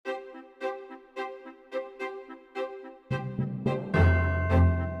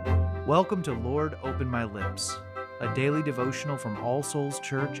Welcome to Lord, Open My Lips, a daily devotional from All Souls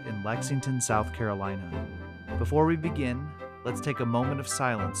Church in Lexington, South Carolina. Before we begin, let's take a moment of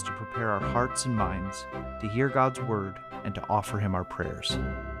silence to prepare our hearts and minds to hear God's Word and to offer Him our prayers.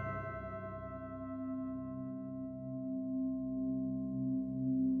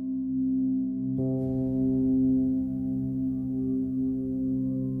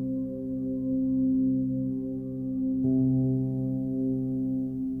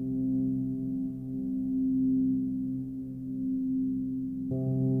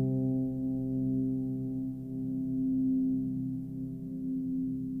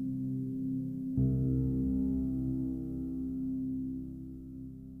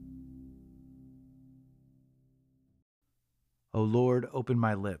 O Lord, open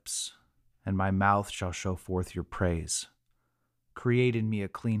my lips, and my mouth shall show forth your praise. Create in me a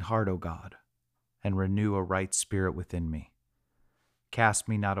clean heart, O God, and renew a right spirit within me. Cast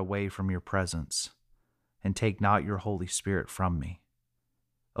me not away from your presence, and take not your Holy Spirit from me.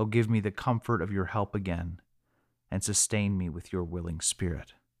 O give me the comfort of your help again, and sustain me with your willing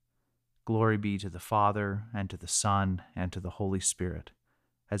spirit. Glory be to the Father, and to the Son, and to the Holy Spirit,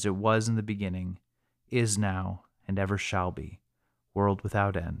 as it was in the beginning, is now, and ever shall be, world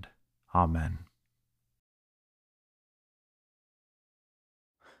without end. Amen.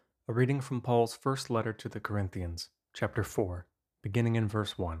 A reading from Paul's first letter to the Corinthians, chapter 4, beginning in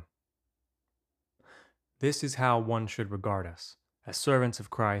verse 1. This is how one should regard us, as servants of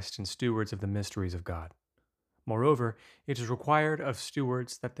Christ and stewards of the mysteries of God. Moreover, it is required of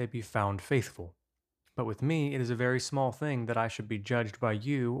stewards that they be found faithful. But with me it is a very small thing that I should be judged by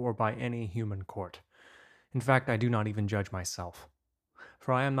you or by any human court. In fact, I do not even judge myself.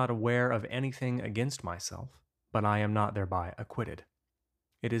 For I am not aware of anything against myself, but I am not thereby acquitted.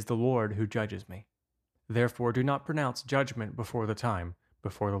 It is the Lord who judges me. Therefore do not pronounce judgment before the time,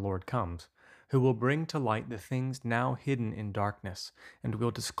 before the Lord comes, who will bring to light the things now hidden in darkness, and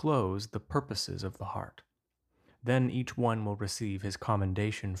will disclose the purposes of the heart. Then each one will receive his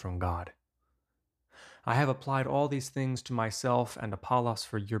commendation from God. I have applied all these things to myself and Apollos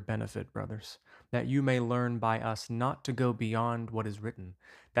for your benefit, brothers, that you may learn by us not to go beyond what is written,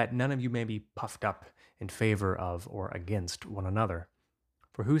 that none of you may be puffed up in favor of or against one another.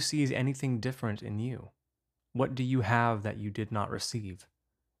 For who sees anything different in you? What do you have that you did not receive?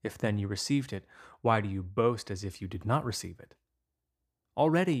 If then you received it, why do you boast as if you did not receive it?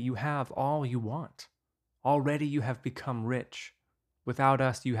 Already you have all you want. Already you have become rich. Without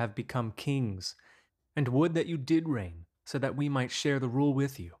us you have become kings. And would that you did reign, so that we might share the rule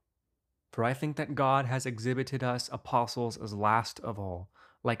with you. For I think that God has exhibited us apostles as last of all,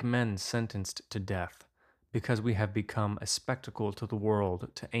 like men sentenced to death, because we have become a spectacle to the world,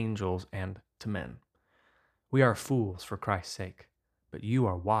 to angels, and to men. We are fools for Christ's sake, but you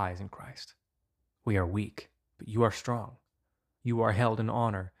are wise in Christ. We are weak, but you are strong. You are held in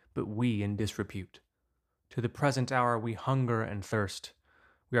honor, but we in disrepute. To the present hour we hunger and thirst.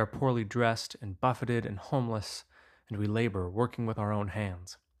 We are poorly dressed and buffeted and homeless, and we labor, working with our own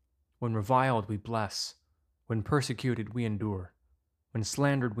hands. When reviled, we bless. When persecuted, we endure. When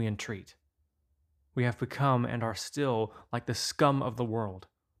slandered, we entreat. We have become and are still like the scum of the world,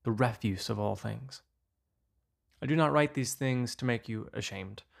 the refuse of all things. I do not write these things to make you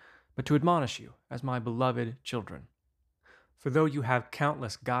ashamed, but to admonish you as my beloved children. For though you have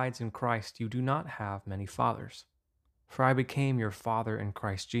countless guides in Christ, you do not have many fathers. For I became your father in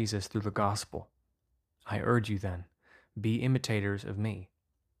Christ Jesus through the gospel. I urge you then, be imitators of me.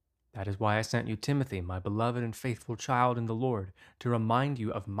 That is why I sent you Timothy, my beloved and faithful child in the Lord, to remind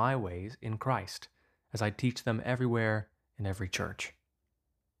you of my ways in Christ, as I teach them everywhere in every church.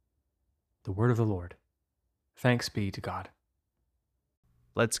 The word of the Lord. Thanks be to God.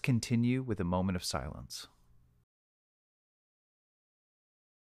 Let's continue with a moment of silence.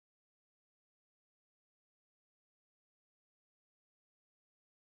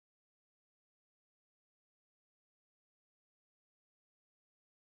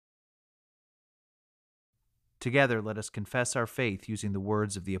 Together, let us confess our faith using the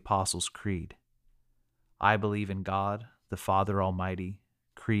words of the Apostles' Creed. I believe in God, the Father Almighty,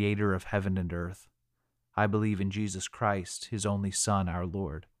 creator of heaven and earth. I believe in Jesus Christ, his only Son, our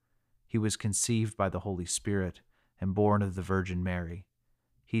Lord. He was conceived by the Holy Spirit and born of the Virgin Mary.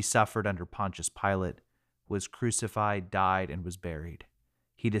 He suffered under Pontius Pilate, was crucified, died, and was buried.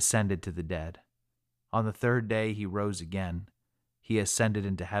 He descended to the dead. On the third day he rose again. He ascended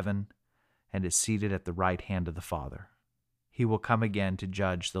into heaven and is seated at the right hand of the Father. He will come again to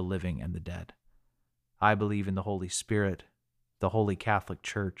judge the living and the dead. I believe in the Holy Spirit, the Holy Catholic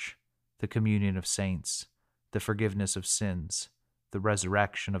Church, the communion of saints, the forgiveness of sins, the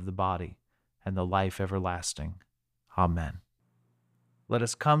resurrection of the body, and the life everlasting. Amen. Let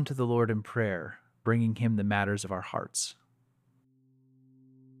us come to the Lord in prayer, bringing him the matters of our hearts.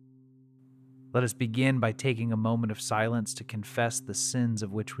 Let us begin by taking a moment of silence to confess the sins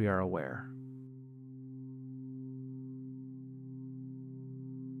of which we are aware.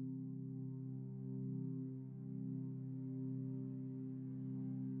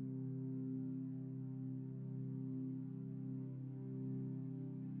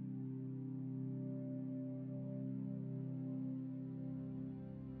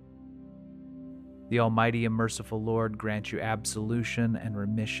 The Almighty and merciful Lord grant you absolution and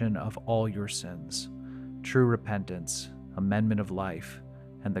remission of all your sins, true repentance, amendment of life,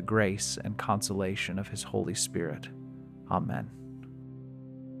 and the grace and consolation of his Holy Spirit. Amen.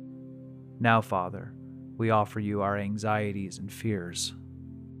 Now, Father, we offer you our anxieties and fears.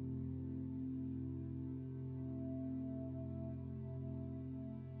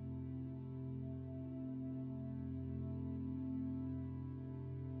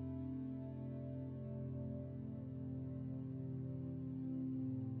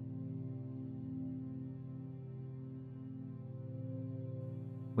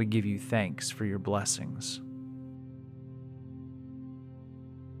 We give you thanks for your blessings.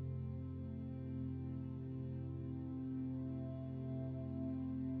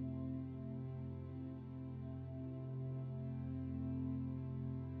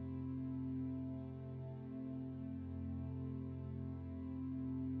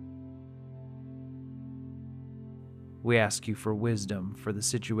 We ask you for wisdom for the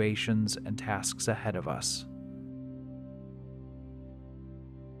situations and tasks ahead of us.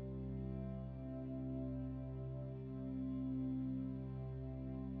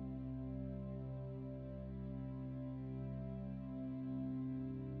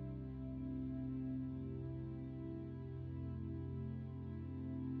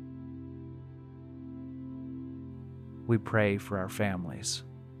 We pray for our families.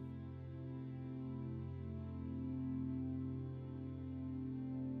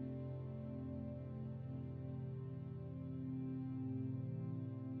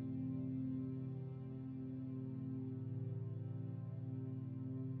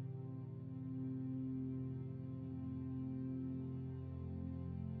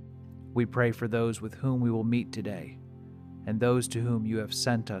 We pray for those with whom we will meet today, and those to whom you have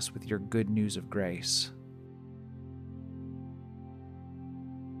sent us with your good news of grace.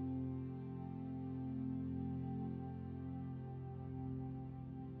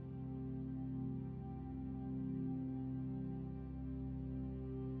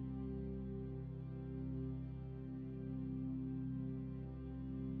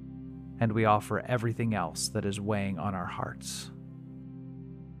 And we offer everything else that is weighing on our hearts.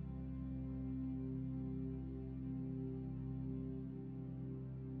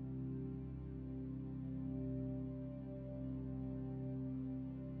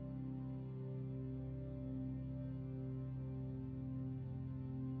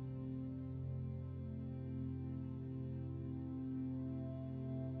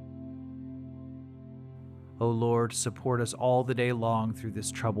 O Lord, support us all the day long through this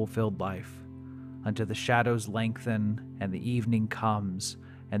trouble-filled life, until the shadows lengthen and the evening comes,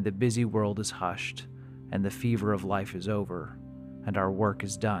 and the busy world is hushed, and the fever of life is over, and our work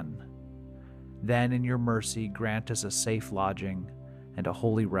is done. Then in your mercy grant us a safe lodging, and a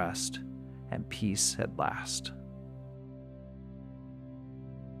holy rest, and peace at last.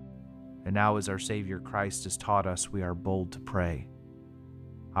 And now as our Savior Christ has taught us, we are bold to pray.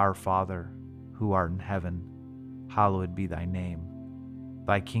 Our Father, who art in heaven, hallowed be thy name.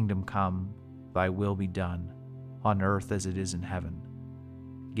 Thy kingdom come, thy will be done, on earth as it is in heaven.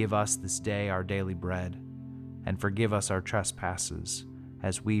 Give us this day our daily bread, and forgive us our trespasses,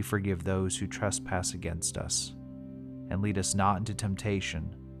 as we forgive those who trespass against us. And lead us not into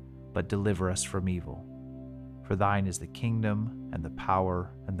temptation, but deliver us from evil. For thine is the kingdom, and the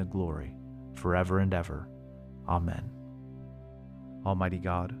power, and the glory, forever and ever. Amen. Almighty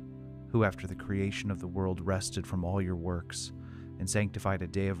God, who after the creation of the world rested from all your works, and sanctified a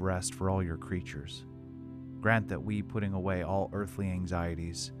day of rest for all your creatures, grant that we, putting away all earthly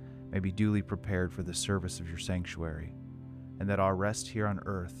anxieties, may be duly prepared for the service of your sanctuary, and that our rest here on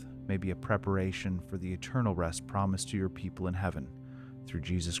earth may be a preparation for the eternal rest promised to your people in heaven, through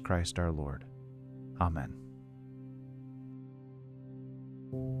Jesus Christ our Lord. Amen.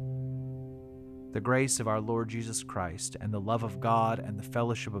 The grace of our Lord Jesus Christ, and the love of God, and the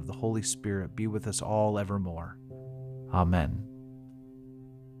fellowship of the Holy Spirit be with us all evermore. Amen.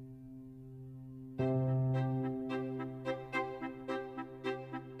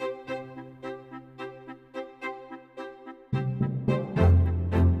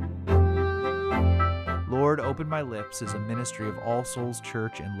 Open My Lips is a ministry of All Souls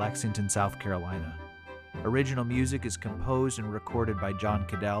Church in Lexington, South Carolina. Original music is composed and recorded by John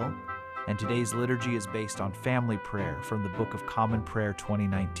Cadell, and today's liturgy is based on family prayer from the Book of Common Prayer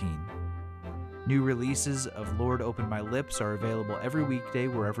 2019. New releases of Lord Open My Lips are available every weekday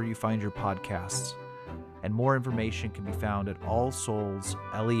wherever you find your podcasts, and more information can be found at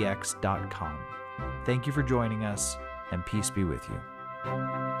allsoulslex.com. Thank you for joining us, and peace be with you.